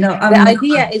 The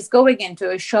idea is going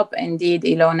into a shop, indeed,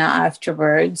 Ilona,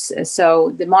 afterwards.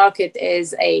 So the market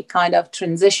is a kind of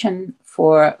transition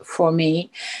for me,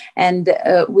 and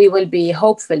we will be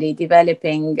hopefully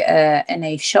developing in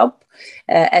a shop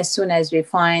as soon as we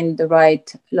find the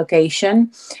right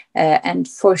location, and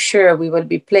for sure we will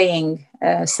be playing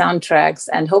soundtracks,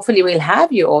 and hopefully we'll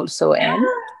have you also in.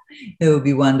 It will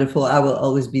be wonderful. I will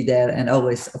always be there, and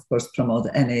always, of course, promote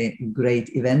any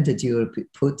great event that you will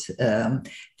put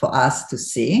for us to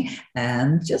see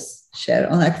and just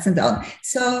share on Accent On.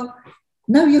 So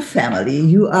now your family,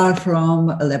 you are from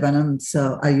Lebanon.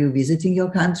 So are you visiting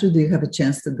your country? Do you have a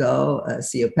chance to go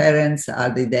see your parents? Are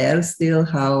they there still?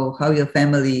 How your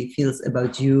family feels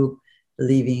about you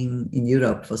living in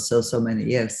Europe for so many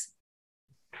years?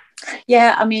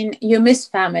 Yeah, I mean, you miss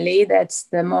family. That's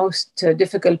the most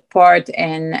difficult part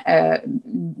in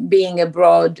being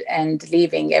abroad and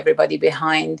leaving everybody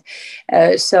behind.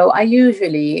 So I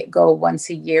usually go once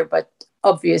a year, but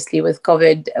obviously with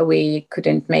COVID, we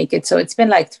couldn't make it. So it's been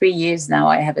like 3 years now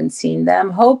I haven't seen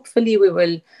them. Hopefully we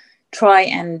will try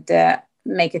and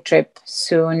make a trip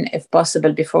soon, if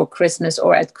possible, before Christmas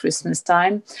or at Christmas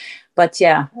time. But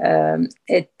yeah,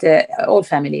 all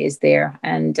family is there,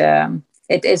 and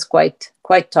it is quite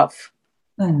tough.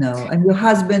 I know. And your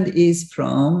husband is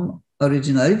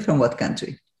originally from what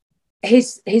country?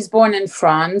 He's born in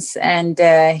France, and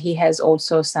he has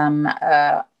also some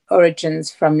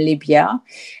origins from Libya,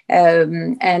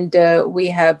 and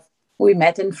we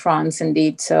met in France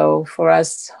indeed. So for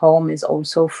us, home is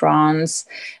also France,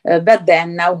 but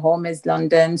then now home is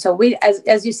London. So we,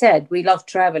 as you said, we love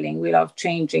traveling, we love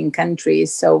changing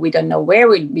countries. So we don't know where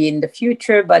we'll be in the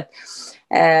future, but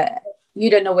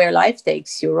you don't know where life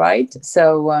takes you, right?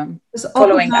 So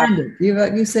following up.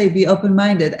 You say be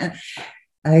open-minded.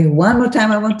 And one more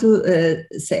time, I want to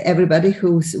say everybody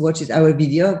who watches our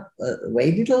video,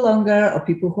 wait a little longer, or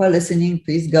people who are listening,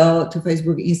 please go to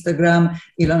Facebook, Instagram,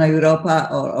 Ilona Europa,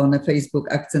 or on a Facebook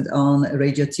Accent On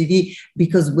Radio TV,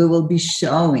 because we will be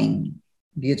showing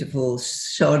beautiful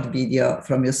short video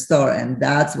from your store. And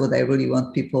that's what I really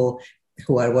want people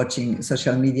who are watching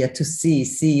social media to see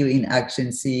you in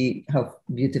action, see how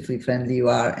beautifully friendly you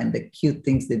are and the cute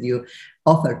things that you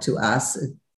offer to us.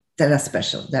 They're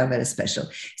special. They're very special.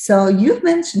 So you've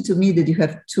mentioned to me that you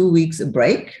have 2 weeks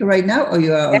break right now, or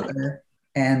you are,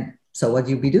 and so what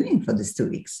you'll be doing for these 2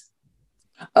 weeks?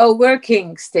 Oh,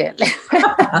 working still.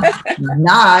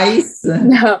 Nice.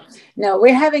 No,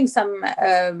 we're having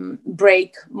some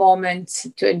break moments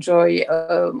to enjoy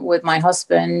with my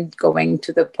husband, going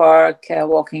to the park,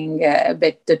 walking a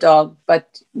bit the dog.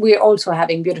 But we're also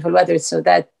having beautiful weather, so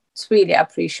that's really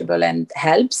appreciable and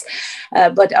helps.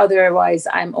 But otherwise,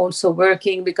 I'm also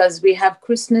working because we have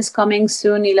Christmas coming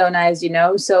soon, Ilona, as you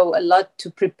know, so a lot to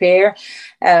prepare.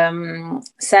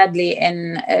 Sadly,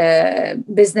 in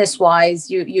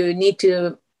business-wise, you need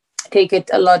to take it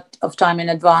a lot of time in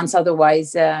advance.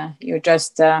 Otherwise, you're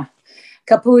just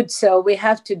kaput. So we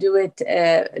have to do it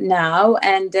now,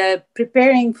 and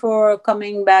preparing for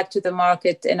coming back to the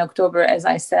market in October, as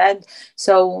I said.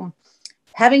 So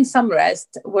having some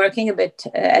rest, working a bit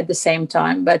at the same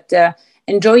time, but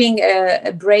enjoying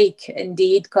a break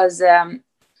indeed, because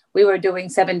we were doing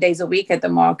 7 days a week at the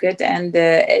market, and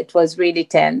it was really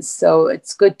tense. So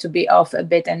it's good to be off a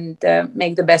bit and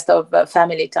make the best of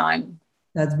family time.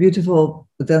 That's beautiful.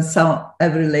 Then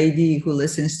every lady who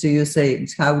listens to you say,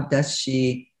 how does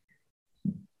she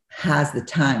has the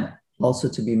time also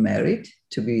to be married,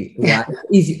 to be wife,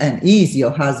 is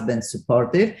your husband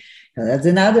supportive? That's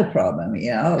another problem,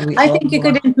 I think you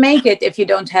couldn't make it if you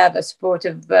don't have a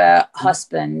supportive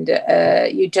husband.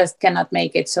 You just cannot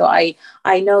make it. So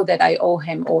I know that I owe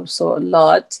him also a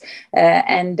lot,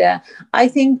 and I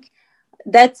think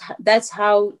that's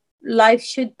how life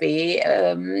should be.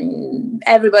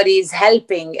 Everybody is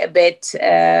helping a bit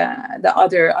the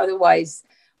other. Otherwise,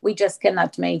 we just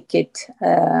cannot make it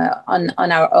on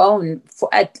our own.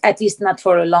 At least not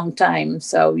for a long time.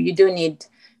 So you do need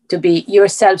to be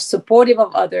yourself supportive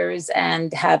of others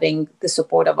and having the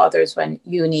support of others when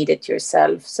you need it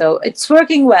yourself. So it's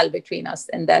working well between us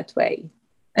in that way.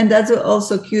 And that's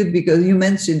also cute because you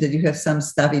mentioned that you have some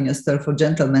stuff in your store for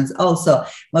gentlemen. Also,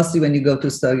 mostly when you go to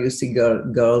store, you see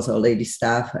girls or lady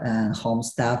stuff and home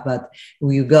stuff. But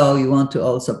when you go, you want to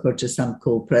also purchase some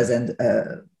cool present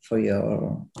for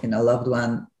your loved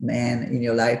one, man in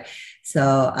your life.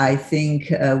 So I think,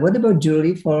 what about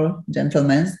jewelry for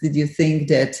gentlemen? Did you think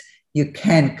that you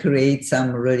can create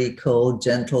some really cool,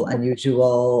 gentle,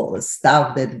 unusual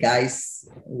stuff that guys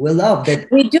will love? That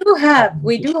we do have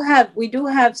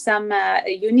some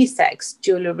unisex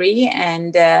jewelry,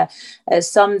 and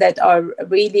some that are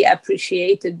really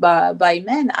appreciated by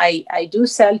men. I do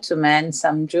sell to men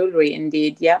some jewelry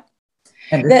indeed, yeah.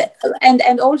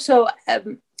 And also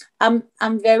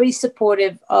I'm very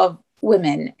supportive of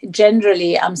women.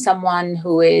 Generally, I'm someone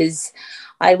who is,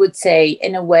 I would say,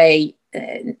 in a way,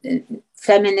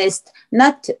 feminist,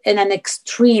 not in an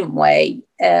extreme way,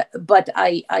 but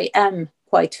I am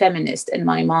quite feminist in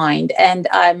my mind, and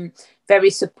I'm very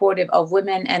supportive of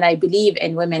women, and I believe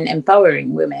in women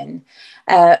empowering women.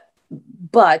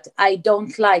 But I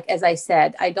don't like, as I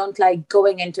said, I don't like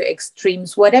going into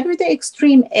extremes, whatever the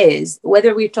extreme is,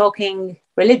 whether we're talking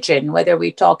religion, whether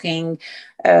we're talking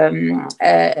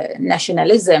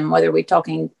nationalism, whether we're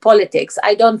talking politics.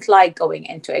 I don't like going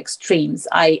into extremes.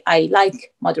 I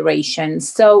like moderation.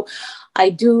 So I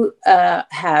do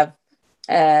have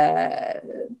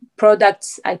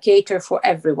products. I cater for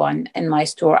everyone in my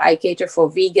store. I cater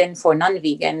for vegan, for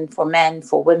non-vegan, for men,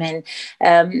 for women,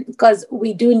 because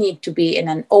we do need to be in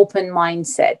an open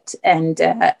mindset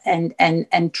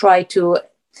and try to.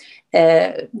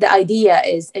 The idea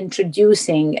is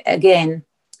introducing again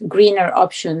greener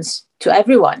options to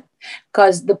everyone,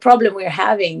 because the problem we're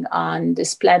having on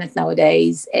this planet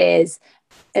nowadays is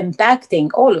impacting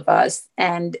all of us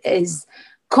and is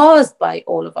caused by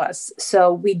all of us.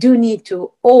 So we do need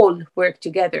to all work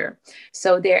together.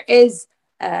 So there is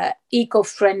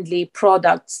eco-friendly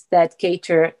products that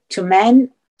cater to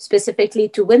men specifically,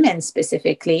 to women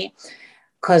specifically,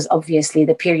 because obviously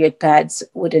the period pads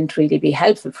wouldn't really be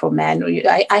helpful for men.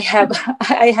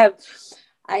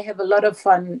 I have a lot of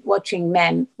fun watching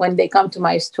men when they come to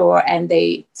my store and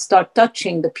they start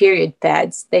touching the period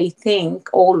pads. They think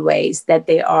always that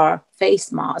they are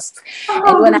face masks.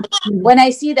 Oh. And when I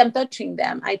see them touching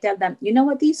them, I tell them, you know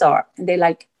what these are? And they're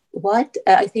like, what?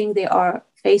 I think they are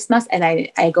face masks. And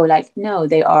I go like, no,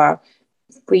 they are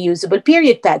reusable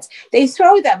period pads. They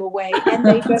throw them away and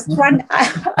they just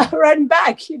run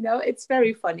back. It's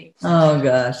very funny. Oh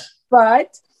gosh.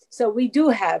 But so we do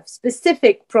have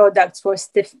specific products for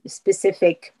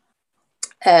specific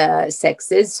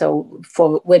sexes, so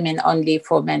for women only,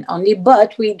 for men only,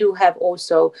 but we do have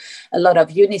also a lot of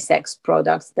unisex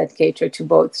products that cater to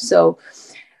both. So,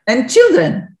 and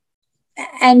children,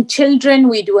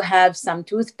 we do have some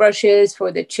toothbrushes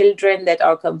for the children that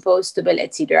are compostable,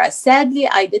 etc. Sadly,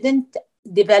 I didn't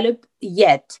develop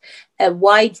yet a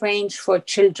wide range for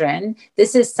children.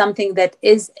 This is something that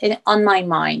is on my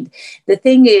mind. The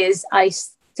thing is, I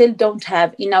still don't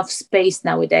have enough space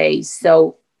nowadays.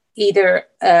 So either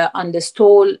on the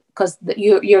stall, because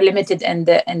you're limited in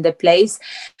the place,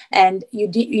 and you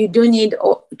do need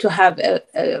to have a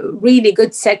really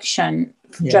good section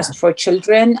just for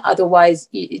children. Otherwise,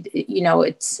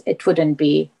 it wouldn't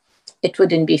be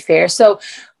fair. So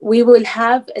we will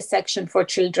have a section for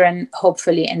children,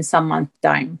 hopefully in some month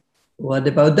time. What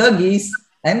about doggies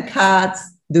and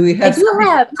cats? Do we have?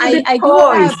 I do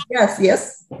have.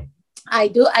 Yes. I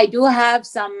do have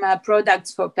some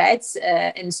products for pets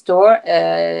in store.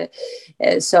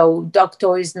 So dog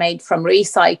toys made from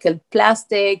recycled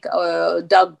plastic,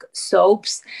 dog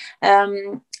soaps.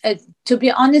 To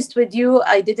be honest with you,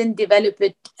 I didn't develop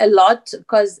it a lot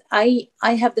because I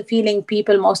have the feeling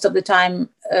people most of the time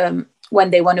when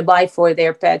they want to buy for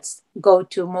their pets go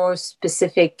to more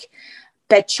specific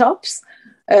pet shops.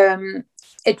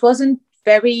 It wasn't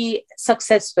very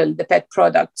successful, the pet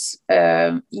products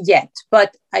yet,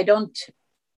 but I don't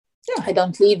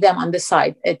leave them on the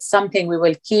side. It's something we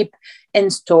will keep in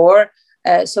store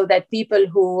so that people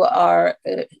who are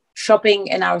shopping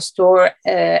in our store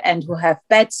and who have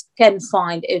pets can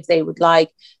find, if they would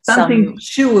like, something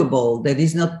chewable that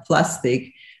is not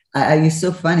plastic. It's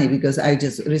so funny because I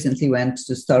just recently went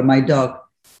to store. My dog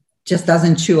just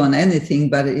doesn't chew on anything,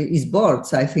 but is bored.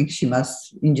 So I think she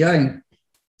must enjoy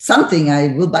something. I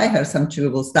will buy her some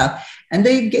chewable stuff. And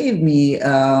they gave me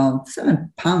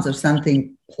 7 pounds or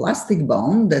something plastic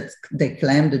bone that they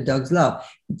claim the dogs love.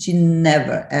 She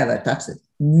never, ever touched it.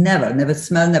 Never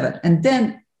smelled, never. And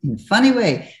then in a funny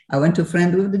way, I went to a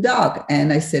friend with the dog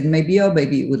and I said, maybe your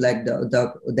baby would like the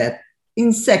dog that.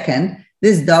 In second,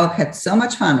 this dog had so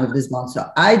much fun with this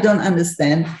monster. I don't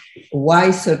understand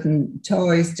why certain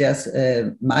toys just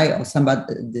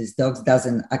these dogs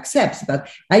doesn't accept. But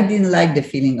I didn't like the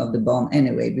feeling of the bone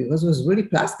anyway because it was really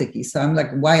plasticky. So I'm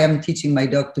like, why I'm teaching my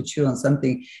dog to chew on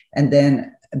something and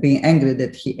then being angry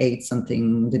that he ate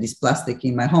something that is plastic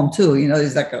in my home too.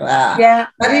 It's like, yeah.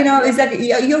 But it's like,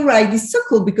 you're right. It's so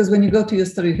cool because when you go to your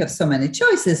store, you have so many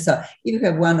choices. So you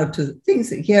have 1 or 2 things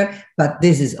here, but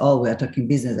this is all, we are talking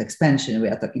business expansion. We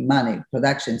are talking money,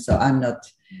 production. So I'm not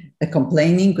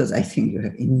complaining because I think you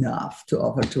have enough to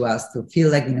offer to us to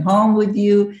feel like in home with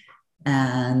you.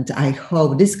 And I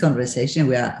hope this conversation,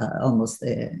 we are almost,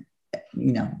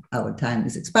 our time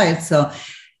is expired. So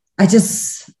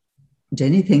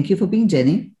Jenny, thank you for being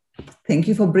Jenny. Thank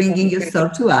you for bringing your store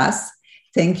to us.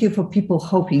 Thank you for people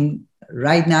hoping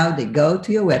right now they go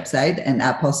to your website and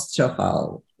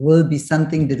Apostrophe will be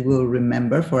something that we'll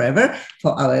remember forever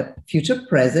for our future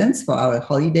presents, for our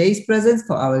holidays presents,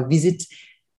 for our visit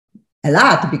a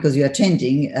lot because you are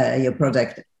changing your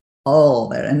product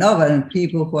over and over. And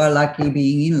people who are lucky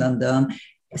being in London,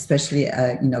 especially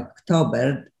in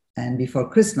October, and before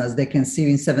Christmas, they can see you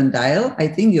in Seven Dial. I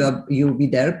think you'll be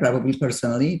there probably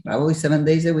personally, probably 7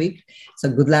 days a week. So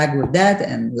good luck with that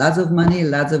and lots of money,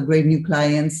 lots of great new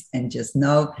clients. And just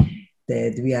know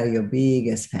that we are your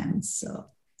biggest fans. So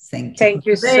thank you. Thank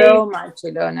you so much,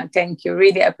 Ilona. Thank you.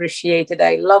 Really appreciate it.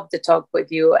 I love to talk with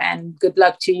you and good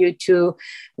luck to you too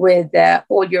with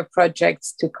all your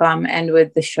projects to come and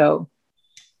with the show.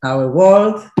 Our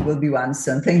world will be one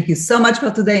soon. Thank you so much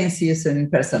for today and see you soon in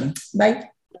person. Bye.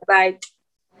 Bye.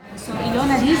 So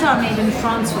Ilona, these are made in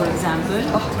France, for example.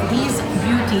 These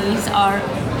beauties are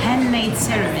handmade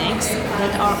ceramics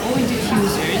that are oil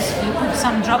diffusers. You put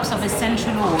some drops of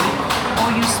essential oil,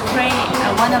 or you spray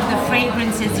one of the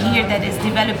fragrances here that is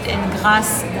developed in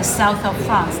Grasse, the south of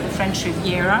France, the French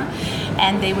Riviera,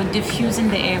 and they would diffuse in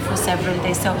the air for several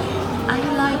days. So I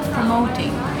like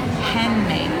promoting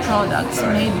handmade products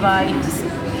made by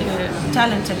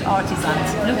talented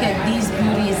artisans. Look at these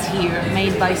beauties here,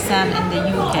 made by Sam in the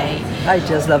UK. I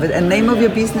just love it. And name of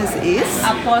your business is?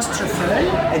 Apostrophe.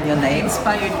 And your name?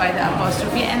 Inspired by the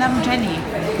apostrophe. And I'm Jenny.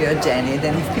 You're Jenny.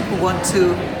 Then if people want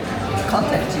to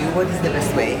contact you, what is the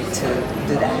best way to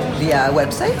do that? Via a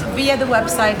website? Via the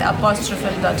website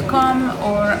apostrophe.com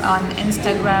or on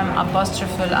Instagram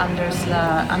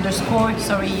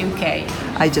 _UK.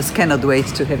 I just cannot wait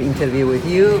to have interview with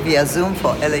you via Zoom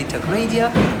for LA Talk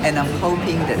Radio, and I'm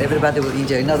hoping that everybody will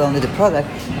enjoy not only the product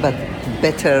but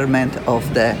betterment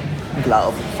of the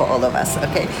globe for all of us.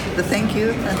 Okay, so thank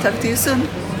you and talk to you soon.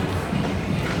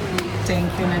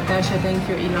 Thank you, Natasha. Thank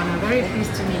you, Ilona. Very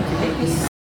pleased to meet you, ladies.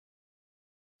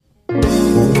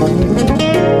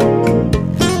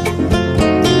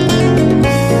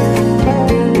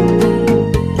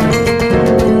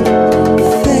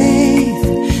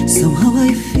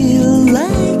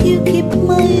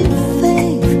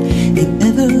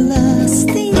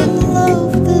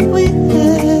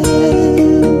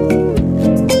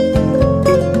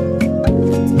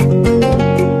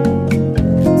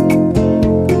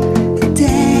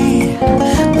 Day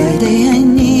by day I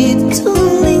need to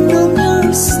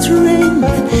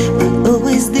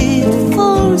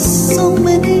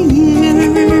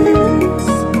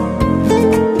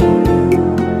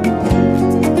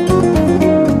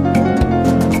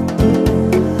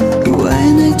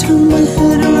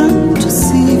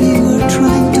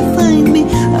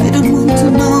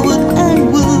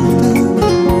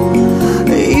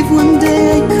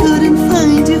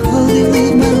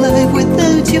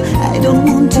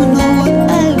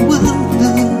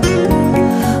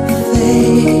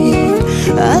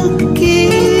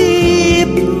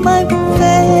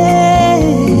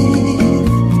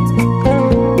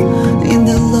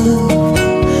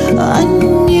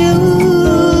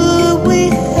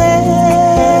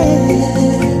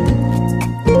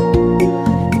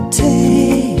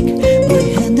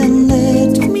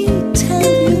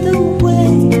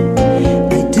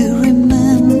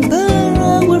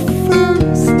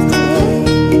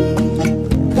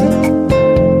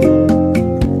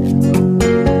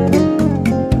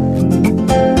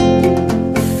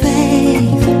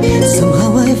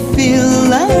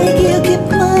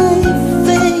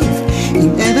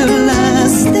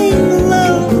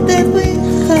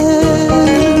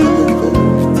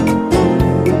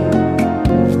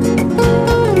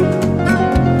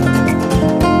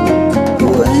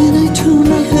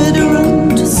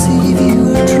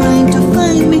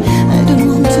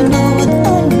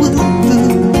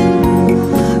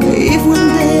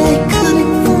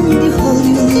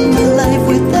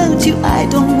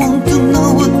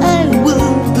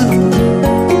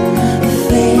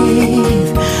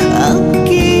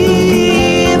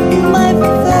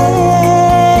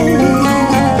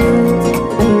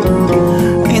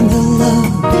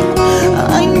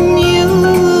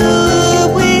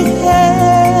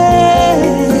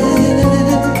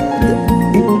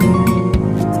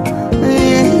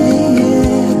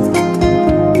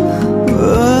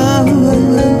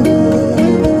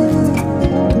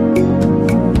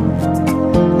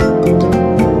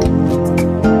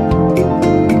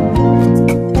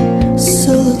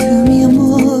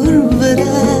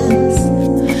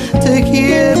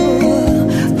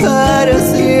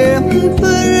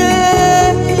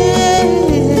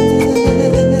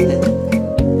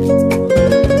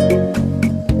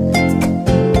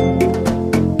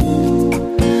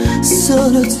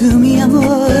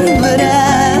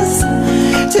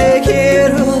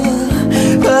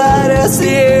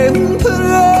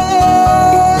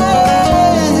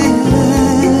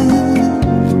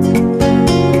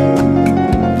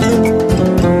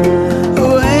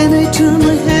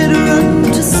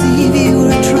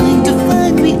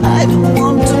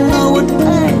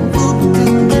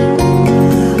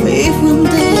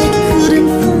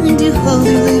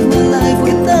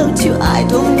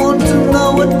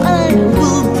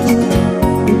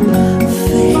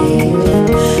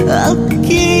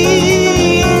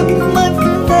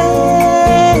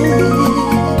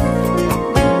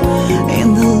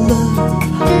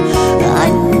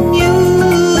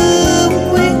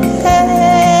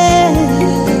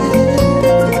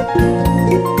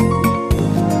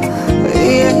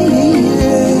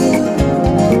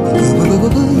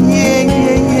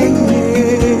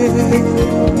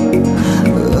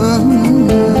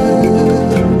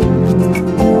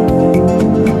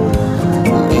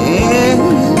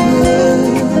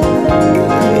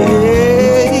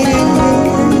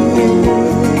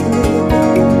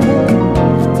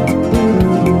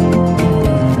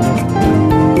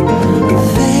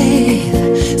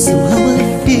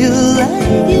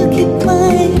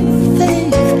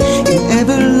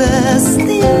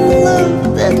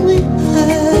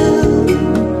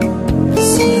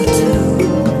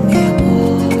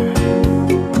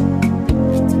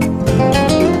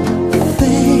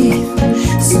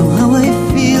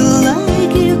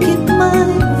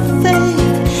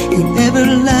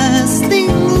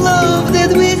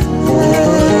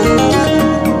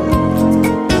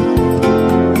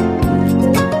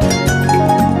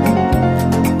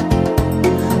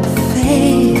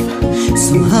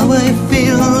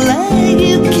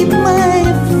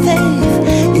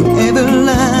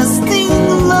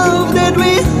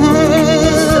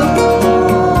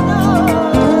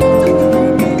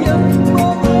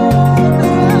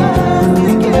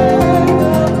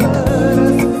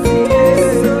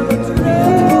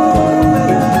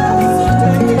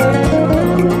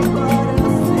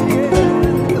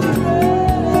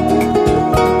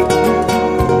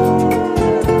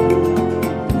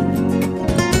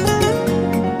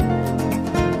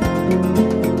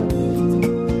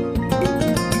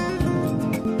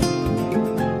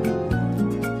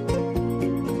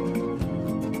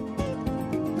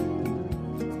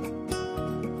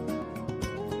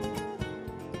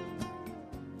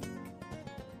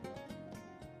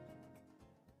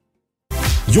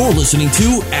You're listening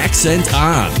to Accent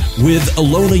On with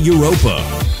Ilona Europa,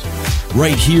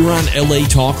 right here on LA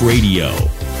Talk Radio.